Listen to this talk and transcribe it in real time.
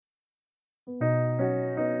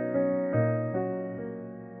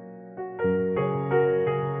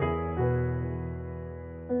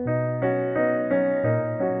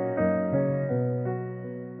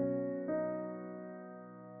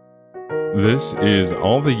This is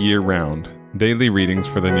All the Year Round, Daily Readings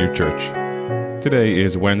for the New Church. Today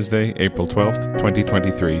is Wednesday, April 12th,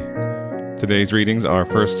 2023. Today's readings are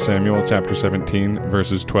 1 Samuel chapter 17,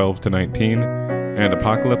 verses 12 to 19, and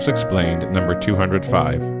Apocalypse Explained, number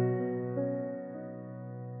 205.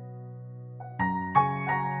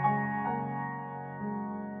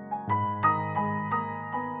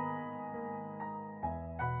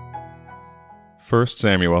 First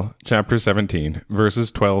Samuel chapter 17,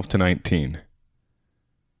 verses 12 to 19.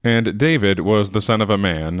 And David was the son of a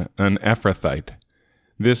man, an Ephrathite.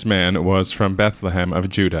 This man was from Bethlehem of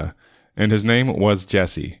Judah, and his name was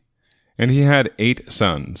Jesse. And he had 8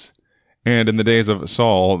 sons. And in the days of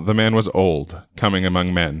Saul the man was old, coming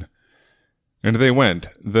among men. And they went,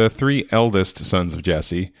 the 3 eldest sons of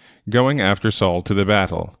Jesse, going after Saul to the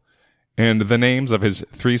battle. And the names of his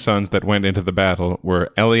 3 sons that went into the battle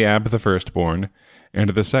were Eliab the firstborn,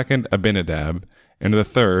 and the second Abinadab, and the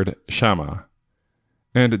third Shammah.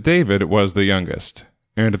 And David was the youngest,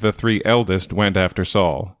 and the 3 eldest went after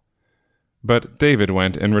Saul. But David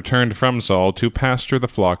went and returned from Saul to pasture the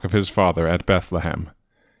flock of his father at Bethlehem.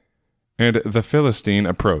 And the Philistine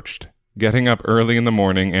approached, getting up early in the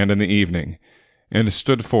morning and in the evening, and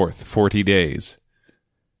stood forth 40 days.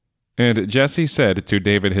 And Jesse said to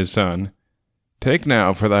David his son, Take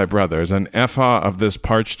now for thy brothers an ephah of this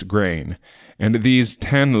parched grain, and these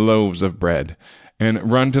 10 loaves of bread,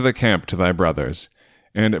 and run to the camp to thy brothers,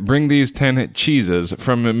 and bring these 10 cheeses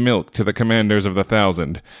from milk to the commanders of the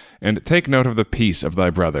 1,000, and take note of the peace of thy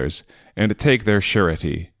brothers, and take their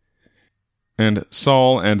surety. And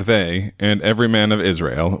Saul and they, and every man of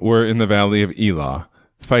Israel, were in the valley of Elah,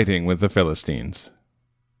 fighting with the Philistines.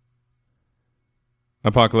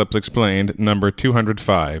 Apocalypse Explained, number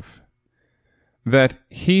 205. That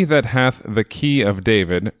he that hath the key of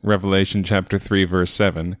David, Revelation chapter 3, verse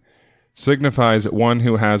 7, signifies one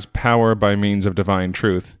who has power by means of divine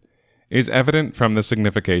truth, is evident from the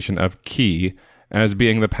signification of key as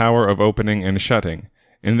being the power of opening and shutting,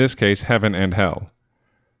 in this case heaven and hell.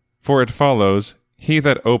 For it follows, He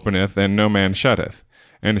that openeth and no man shutteth,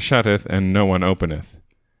 and shutteth and no one openeth.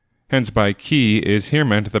 Hence by key is here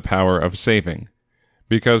meant the power of saving,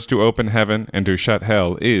 because to open heaven and to shut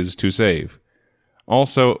hell is to save.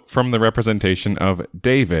 Also from the representation of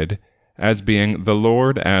David as being the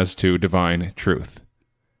Lord as to divine truth.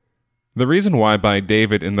 The reason why by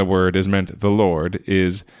David in the word is meant the Lord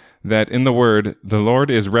is that in the word the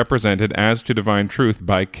Lord is represented as to divine truth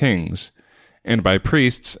by kings, and by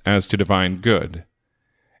priests as to divine good,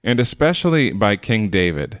 and especially by King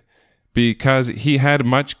David, because he had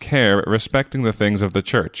much care respecting the things of the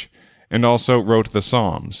church, and also wrote the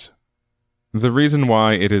Psalms. The reason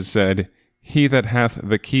why it is said, He that hath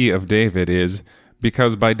the key of David is,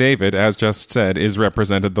 because by David, as just said, is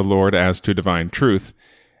represented the Lord as to divine truth,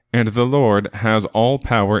 and the Lord has all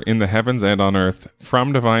power in the heavens and on earth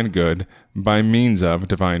from divine good by means of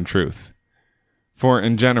divine truth. For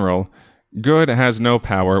in general, good has no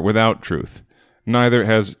power without truth, neither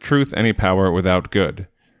has truth any power without good.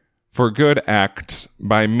 For good acts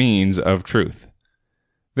by means of truth.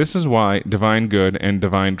 This is why divine good and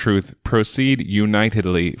divine truth proceed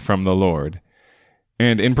unitedly from the Lord.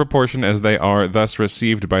 And in proportion as they are thus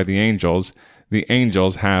received by the angels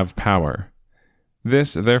have power.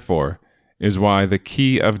 This, therefore, is why the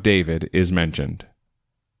key of David is mentioned.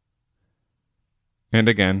 And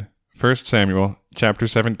again, 1 Samuel chapter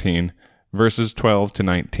 17, verses 12 to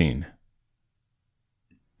 19.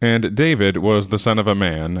 And David was the son of a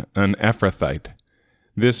man, an Ephrathite.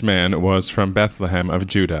 This man was from Bethlehem of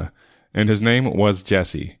Judah, and his name was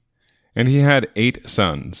Jesse. And he had 8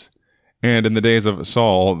 sons. And in the days of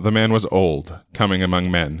Saul the man was old, coming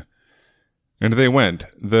among men. And they went,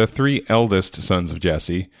 the 3 eldest sons of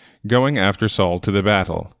Jesse, going after Saul to the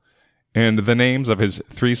battle. And the names of his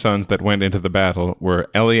 3 sons that went into the battle were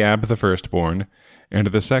Eliab the firstborn, and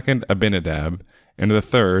the second Abinadab, and the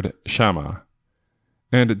third Shammah.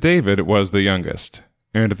 And David was the youngest,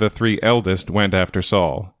 and the 3 eldest went after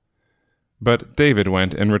Saul. But David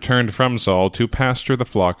went and returned from Saul to pasture the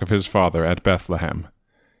flock of his father at Bethlehem.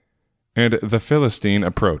 And the Philistine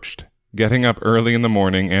approached, getting up early in the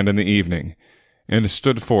morning and in the evening, and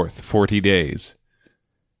stood forth 40 days.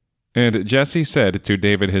 And Jesse said to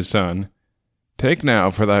David his son, Take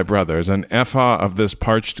now for thy brothers an ephah of this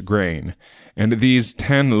parched grain, and these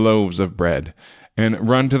 10 loaves of bread, and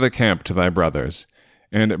run to the camp to thy brothers,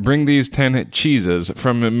 and bring these 10 cheeses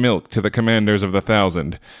from milk to the commanders of the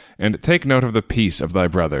 1,000, and take note of the peace of thy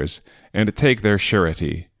brothers, and take their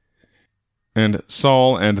surety. And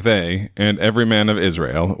Saul and they, and every man of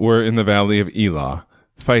Israel, were in the valley of Elah,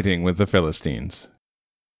 fighting with the Philistines.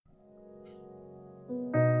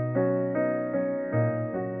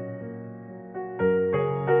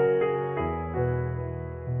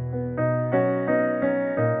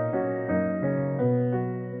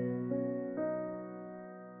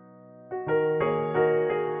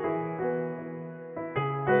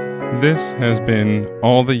 This has been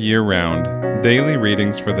All the Year Round, Daily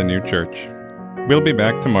Readings for the New Church. We'll be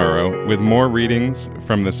back tomorrow with more readings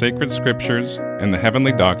from the sacred scriptures and the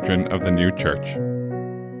heavenly doctrine of the new church.